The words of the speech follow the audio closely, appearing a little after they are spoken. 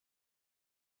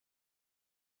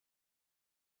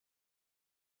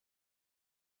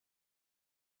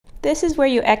This is where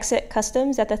you exit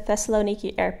customs at the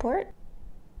Thessaloniki airport.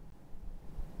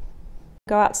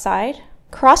 Go outside,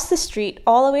 cross the street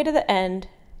all the way to the end.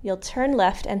 You'll turn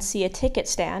left and see a ticket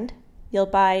stand. You'll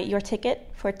buy your ticket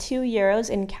for €2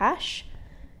 in cash.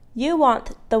 You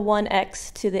want the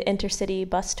 1X to the intercity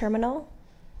bus terminal.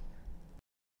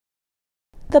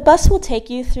 The bus will take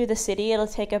you through the city. It'll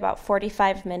take about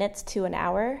 45 minutes to an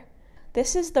hour.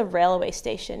 This is the railway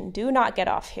station. Do not get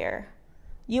off here.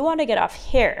 You want to get off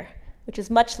here, which is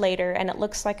much later, and it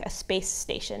looks like a space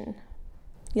station.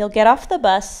 You'll get off the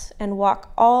bus and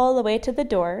walk all the way to the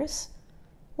doors.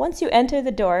 Once you enter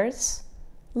the doors,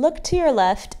 look to your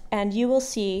left and you will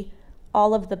see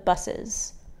all of the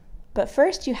buses. But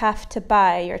first you have to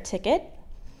buy your ticket.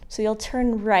 So you'll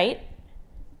turn right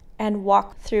and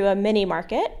walk through a mini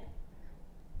market.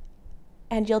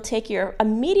 And you'll take your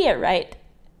immediate right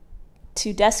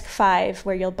to desk 5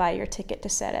 where you'll buy your ticket to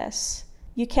Ceres.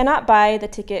 You cannot buy the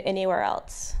ticket anywhere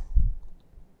else.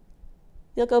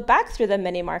 You'll go back through the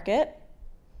mini market,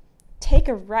 take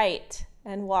a right,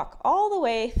 and walk all the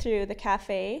way through the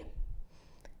cafe.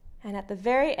 And at the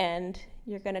very end,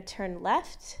 you're going to turn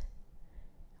left,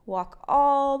 walk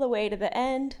all the way to the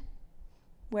end,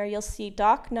 where you'll see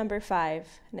dock number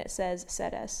 5, and it says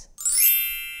Ceres.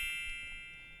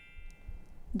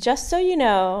 Just so you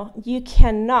know, you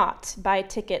cannot buy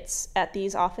tickets at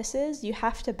these offices. You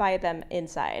have to buy them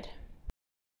inside.